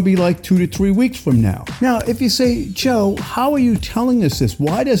what's going to be like 2 to 3 weeks from now. Now, if you say, Joe, how are you telling us this?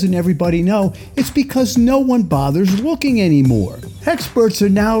 Why doesn't everybody know? It's because no one bothers looking anymore. Experts are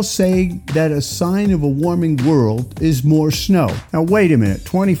now saying that a sign of a warming world is more snow. Now, wait a minute.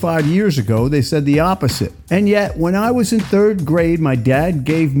 25 years ago, they said the opposite. And yet, when I was in 3rd grade, my dad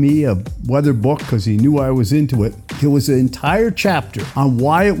gave me a weather book because he knew I was into it. There was an entire chapter on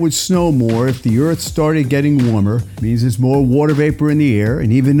why it would snow more if the earth started getting warmer. It means there's more water vapor in the air,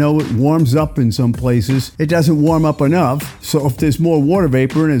 and even though it warms up in some places, it doesn't warm up enough. So if there's more water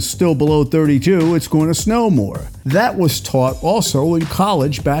vapor and it's still below 32, it's going to snow more. That was taught also in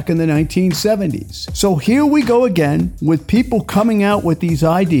college back in the 1970s. So here we go again with people coming out with these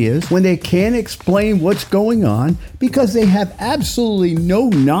ideas when they can't explain what's going on because they have absolutely no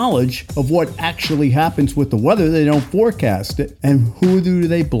knowledge of what actually happens with the weather. They don't forecast it. And who do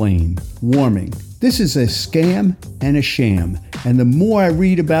they blame? Warming. This is a scam and a sham. And the more I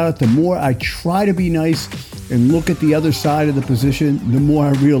read about it, the more I try to be nice and look at the other side of the position, the more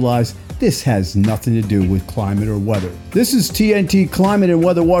I realize this has nothing to do with climate or weather. This is TNT climate and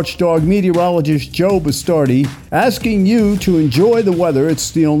weather watchdog meteorologist Joe Bastardi asking you to enjoy the weather.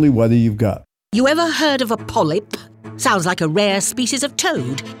 It's the only weather you've got. You ever heard of a polyp? Sounds like a rare species of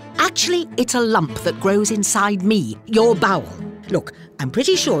toad. Actually, it's a lump that grows inside me, your bowel. Look, I'm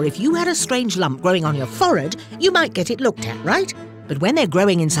pretty sure if you had a strange lump growing on your forehead, you might get it looked at, right? But when they're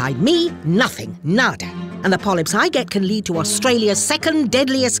growing inside me, nothing, nada. And the polyps I get can lead to Australia's 2nd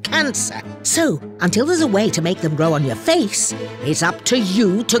deadliest cancer. So, until there's a way to make them grow on your face, it's up to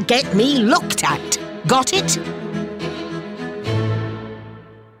you to get me looked at. Got it?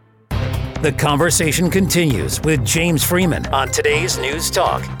 The conversation continues with James Freeman on today's News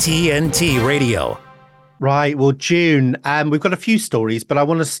Talk, TNT Radio. Right, well, June, we've got a few stories, but I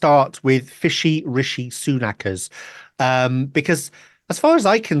want to start with fishy Rishi Sunakers, because as far as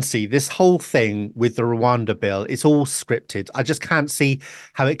I can see, this whole thing with the Rwanda bill is all scripted. I just can't see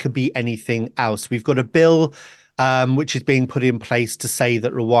how it could be anything else. We've got a bill which is being put in place to say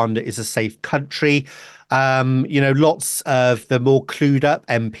that Rwanda is a safe country. Lots of the more clued up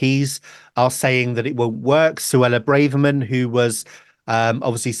MPs are saying that it won't work. Suella Braverman, who was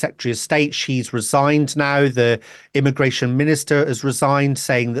obviously Secretary of State, she's resigned now. The immigration minister has resigned,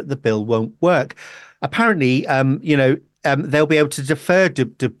 saying that the bill won't work. Apparently, they'll be able to defer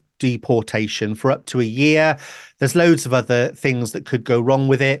deportation for up to a year. There's loads of other things that could go wrong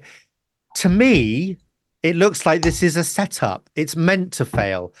with it. To me, it looks like this is a setup. It's meant to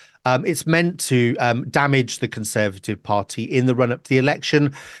fail. It's meant to damage the Conservative Party in the run-up to the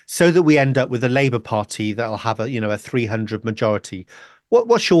election so that we end up with a Labour Party that'll have a 300 majority.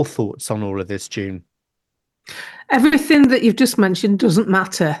 What's your thoughts on all of this, June? Everything that you've just mentioned doesn't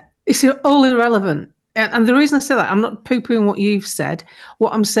matter. It's all irrelevant. And the reason I say that, I'm not poo-pooing what you've said.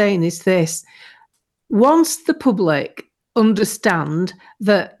 What I'm saying is this. Once the public understand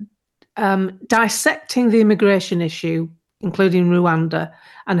that dissecting the immigration issue, including Rwanda,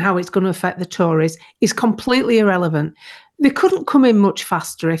 and how it's going to affect the Tories, is completely irrelevant. They couldn't come in much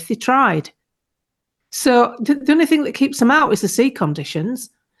faster if they tried. So the only thing that keeps them out is the sea conditions.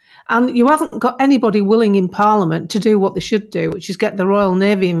 And you haven't got anybody willing in Parliament to do what they should do, which is get the Royal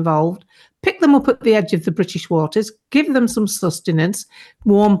Navy involved, pick them up at the edge of the British waters, give them some sustenance,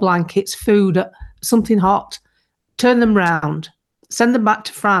 warm blankets, food, something hot, turn them round, send them back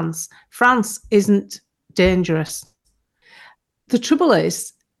to France. France isn't dangerous. The trouble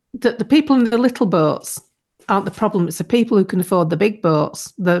is that the people in the little boats aren't the problem. It's the people who can afford the big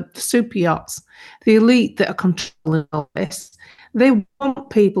boats, the super yachts, the elite that are controlling all this. They want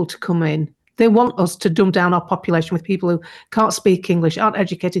people to come in. They want us to dumb down our population with people who can't speak English, aren't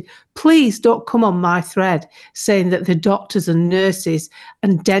educated. Please don't come on my thread saying that the doctors and nurses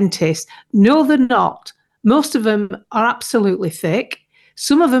and dentists. No, they're not. Most of them are absolutely thick.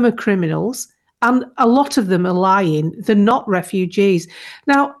 Some of them are criminals, and a lot of them are lying. They're not refugees.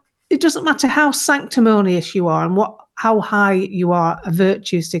 Now, it doesn't matter how sanctimonious you are and how high you are a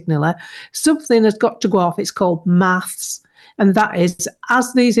virtue signaller. Something has got to go off. It's called maths. And that is,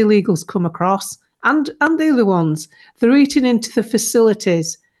 as these illegals come across, and the other ones, they're eating into the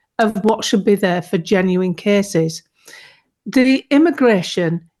facilities of what should be there for genuine cases. The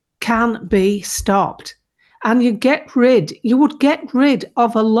immigration can be stopped, and you would get rid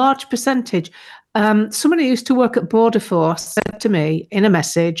of a large percentage. Somebody who used to work at Border Force said to me in a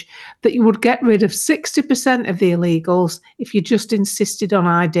message that you would get rid of 60% of the illegals if you just insisted on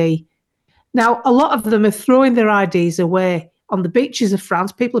ID. Now, a lot of them are throwing their IDs away on the beaches of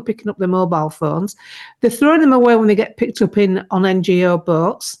France. People are picking up their mobile phones. They're throwing them away when they get picked up on NGO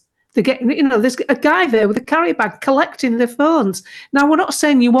boats. They're getting, there's a guy there with a carry bag collecting their phones. Now, we're not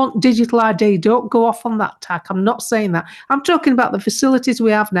saying you want digital ID. Don't go off on that tack. I'm not saying that. I'm talking about the facilities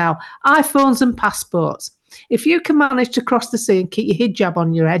we have now, iPhones and passports. If you can manage to cross the sea and keep your hijab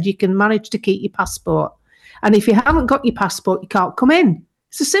on your head, you can manage to keep your passport. And if you haven't got your passport, you can't come in.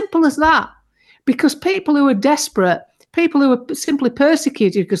 It's as simple as that. Because people who are desperate, people who are simply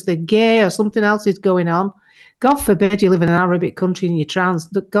persecuted because they're gay or something else is going on, God forbid you live in an Arabic country and you're trans,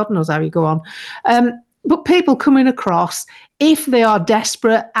 God knows how you go on. But people coming across, if they are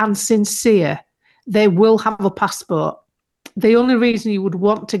desperate and sincere, they will have a passport. The only reason you would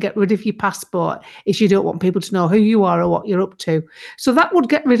want to get rid of your passport is you don't want people to know who you are or what you're up to. So that would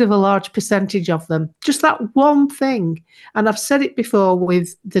get rid of a large percentage of them. Just that one thing. And I've said it before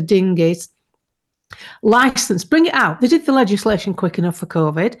with the dinghies. License, bring it out. They did the legislation quick enough for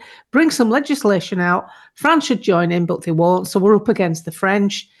COVID. Bring some legislation out. France should join in, but they won't. So we're up against the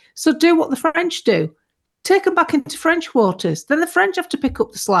French. So do what the French do. Take them back into French waters. Then the French have to pick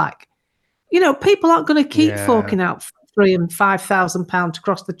up the slack. People aren't going to keep forking out £3,000 and £5,000 to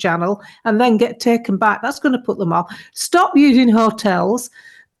cross the channel and then get taken back. That's going to put them off. Stop using hotels.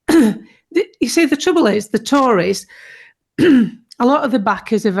 You see, the trouble is the Tories. A lot of the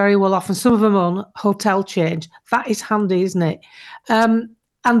backers are very well off, and some of them on hotel change. That is handy, isn't it? And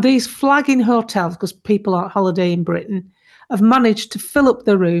these flagging hotels, because people aren't holiday in Britain, have managed to fill up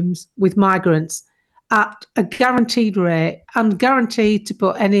their rooms with migrants at a guaranteed rate and guaranteed to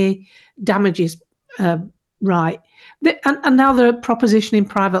put any damages right. And now they're propositioning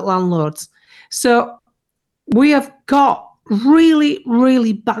private landlords. So we have got really,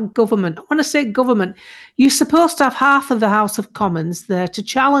 really bad government. When I say government, you're supposed to have half of the House of Commons there to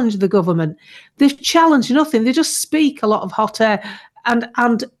challenge the government. They've challenged nothing. They just speak a lot of hot air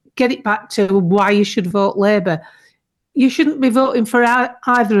and get it back to why you should vote Labour. You shouldn't be voting for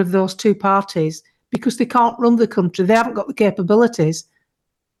either of those two parties because they can't run the country. They haven't got the capabilities.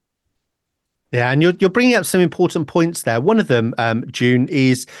 Yeah, and you're bringing up some important points there. One of them, June,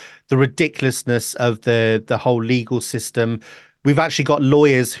 is the ridiculousness of the whole legal system. We've actually got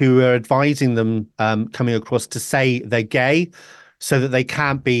lawyers who are advising them coming across to say they're gay so that they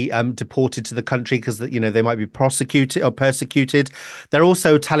can't be deported to the country because they might be prosecuted or persecuted. They're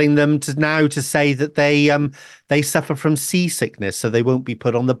also telling them to say that they suffer from seasickness, so they won't be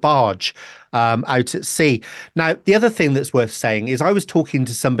put on the barge out at sea. Now, the other thing that's worth saying is I was talking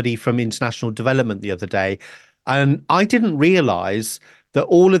to somebody from international development the other day, and I didn't realize that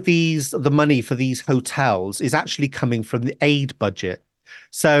all of the money for these hotels is actually coming from the aid budget.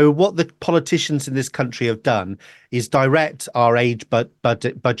 So what the politicians in this country have done is direct our aid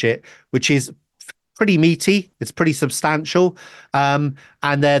budget, which is pretty meaty. It's pretty substantial. And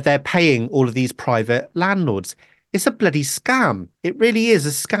they're paying all of these private landlords. It's a bloody scam. It really is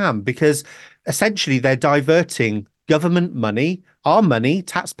a scam because essentially they're diverting government money, our money,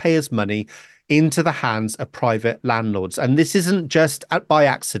 taxpayers' money, into the hands of private landlords. And this isn't just by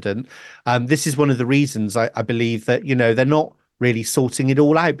accident. This is one of the reasons I believe that, they're not really sorting it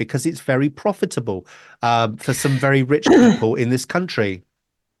all out because it's very profitable for some very rich people in this country.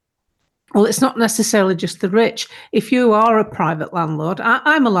 Well, it's not necessarily just the rich. If you are a private landlord,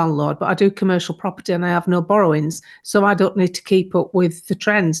 I'm a landlord, but I do commercial property and I have no borrowings, so I don't need to keep up with the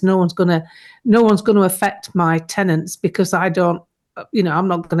trends. No one's going to affect my tenants because I don't. I'm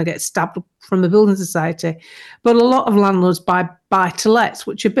not going to get stabbed from the building society. But a lot of landlords buy buy-to-lets,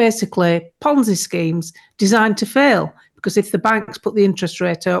 which are basically Ponzi schemes designed to fail. Because if the banks put the interest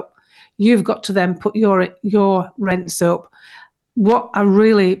rate up, you've got to then put your rents up. What I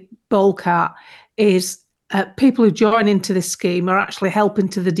really bulk at is people who join into this scheme are actually helping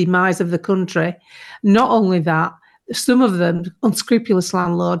to the demise of the country. Not only that, some of them, unscrupulous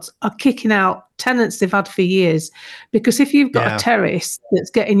landlords, are kicking out tenants they've had for years. Because if you've got a terrace that's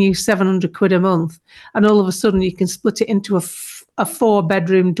getting you £700 a month, and all of a sudden you can split it into a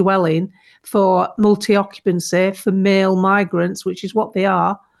 4-bedroom dwelling for multi-occupancy for male migrants, which is what they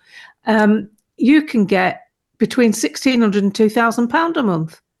are, you can get between £1,600 and £2,000 a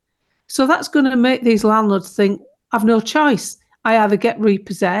month. So that's going to make these landlords think, I've no choice. I either get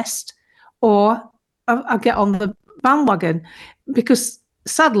repossessed or I get on the bandwagon, because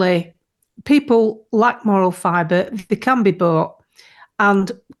sadly, people lack moral fibre. They can be bought.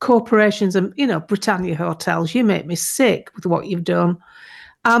 And corporations and, Britannia Hotels, you make me sick with what you've done.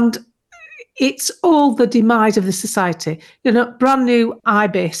 And it's all the demise of the society. Brand new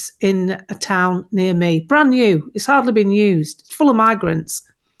Ibis in a town near me. Brand new. It's hardly been used. It's full of migrants.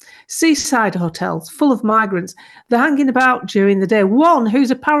 Seaside hotels full of migrants. They're hanging about during the day. One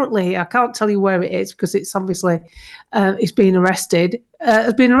who's apparently, I can't tell you where it is because it's obviously, he's been arrested.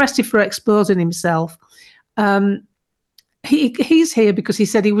 Has been arrested for exposing himself. He's here because he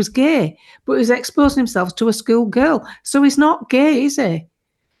said he was gay, but he's exposing himself to a schoolgirl. So he's not gay, is he?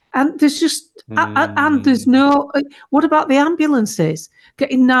 And there's just, and there's no, what about the ambulances?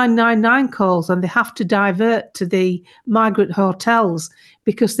 Getting 999 calls and they have to divert to the migrant hotels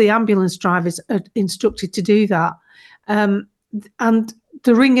because the ambulance drivers are instructed to do that. And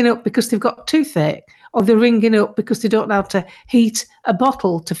they're ringing up because they've got toothache, or they're ringing up because they don't know how to heat a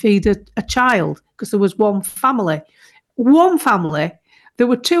bottle to feed a child, because there was one family. There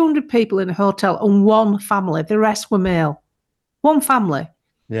were 200 people in a hotel and one family. The rest were male. One family.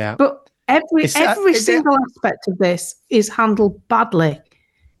 Yeah. But every single aspect of this is handled badly.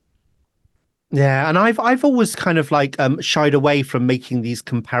 Yeah, and I've always kind of shied away from making these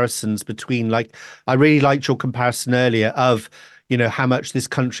comparisons between, I really liked your comparison earlier of, how much this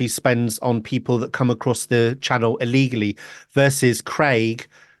country spends on people that come across the channel illegally versus Craig,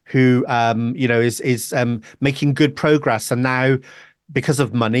 who is making good progress, and now because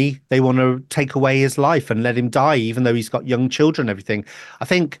of money they want to take away his life and let him die, even though he's got young children and everything. I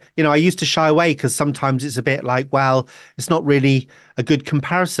think I used to shy away because sometimes it's a bit well, it's not really a good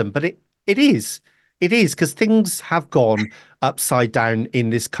comparison, but it is because things have gone upside down in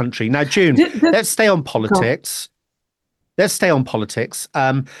this country. Now, June, let's stay on politics. Let's stay on politics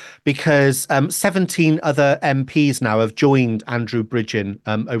because 17 other MPs now have joined Andrew Bridgen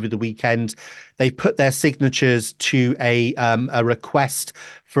over the weekend. They put their signatures to a request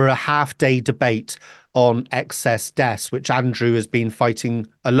for a half-day debate on excess deaths, which Andrew has been fighting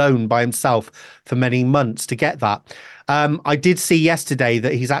alone by himself for many months to get that. I did see yesterday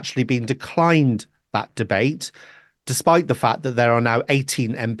that he's actually been declined that debate, despite the fact that there are now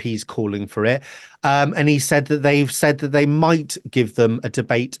 18 MPs calling for it. And he said that they've said that they might give them a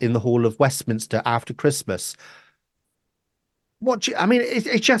debate in the Hall of Westminster after Christmas.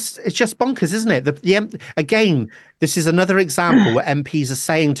 It's just bonkers, isn't it? Again, this is another example where MPs are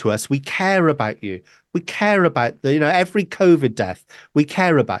saying to us, we care about you. We care about every COVID death. We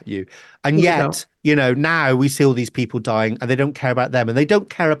care about you. And yet, now we see all these people dying and they don't care about them, and they don't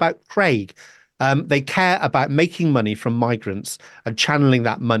care about Craig. They care about making money from migrants and channeling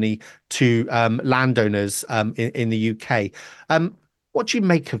that money to landowners in the UK. What do you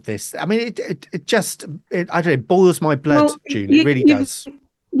make of this? I mean, it just I don't know, it boils my blood, June. It really does.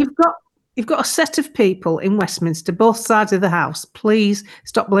 You've got a set of people in Westminster, both sides of the House. Please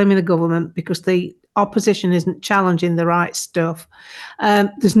stop blaming the government because the opposition isn't challenging the right stuff.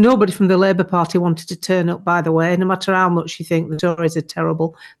 There's nobody from the Labour Party wanted to turn up, by the way, no matter how much you think the Tories are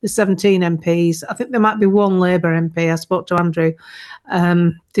terrible. There's 17 MPs. I think there might be one Labour MP. I spoke to Andrew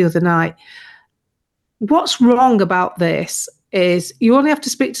the other night. What's wrong about this is you only have to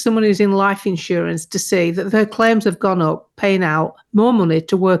speak to someone who's in life insurance to see that their claims have gone up, paying out more money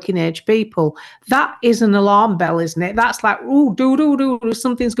to working age people. That is an alarm bell, isn't it? That's like,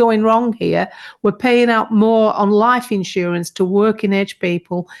 something's going wrong here. We're paying out more on life insurance to working age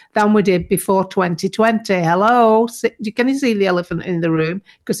people than we did before 2020. Hello? Can you see the elephant in the room?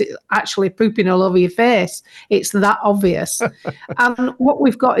 Because it's actually pooping all over your face. It's that obvious. And what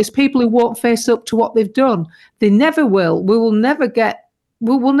we've got is people who won't face up to what they've done. They never will. We will never get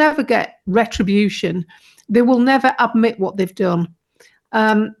retribution. They will never admit what they've done.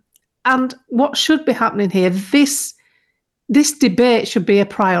 And what should be happening here, this debate should be a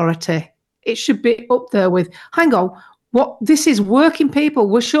priority. It should be up there with, hang on, this is working people.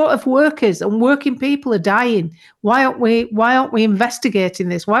 We're short of workers and working people are dying. Why aren't we investigating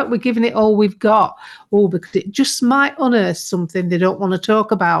this? Why aren't we giving it all we've got? Oh, because it just might unearth something they don't want to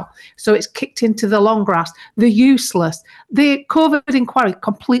talk about. So it's kicked into the long grass. They're useless. The COVID inquiry,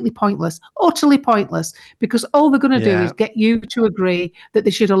 completely pointless, utterly pointless, because all they're going to do is get you to agree that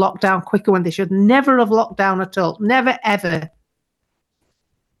they should have locked down quicker when they should never have locked down at all. Never, ever.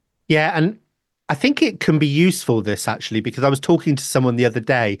 Yeah, and I think it can be useful, this actually, because I was talking to someone the other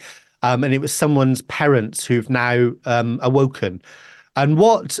day and it was someone's parents who've now awoken. And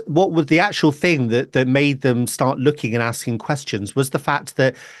what was the actual thing that made them start looking and asking questions was the fact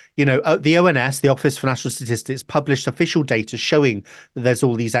that, the ONS, the Office for National Statistics, published official data showing that there's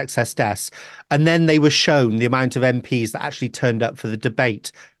all these excess deaths. And then they were shown the amount of MPs that actually turned up for the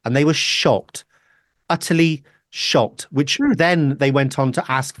debate. And they were shocked, utterly shocked, which then they went on to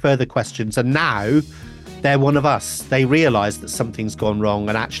ask further questions. And now they're one of us. They realise that something's gone wrong,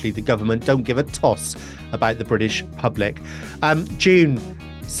 and actually the government don't give a toss about the British public. June,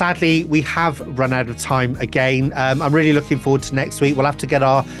 sadly, we have run out of time again. I'm really looking forward to next week. We'll have to get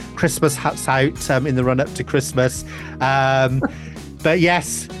our Christmas hats out in the run-up to Christmas. But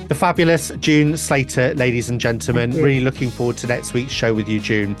yes, the fabulous June Slater, ladies and gentlemen. Really looking forward to next week's show with you,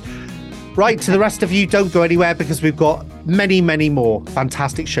 June. Right, to the rest of you, don't go anywhere, because we've got many, many more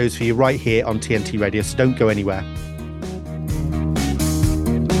fantastic shows for you right here on TNT Radio, so don't go anywhere.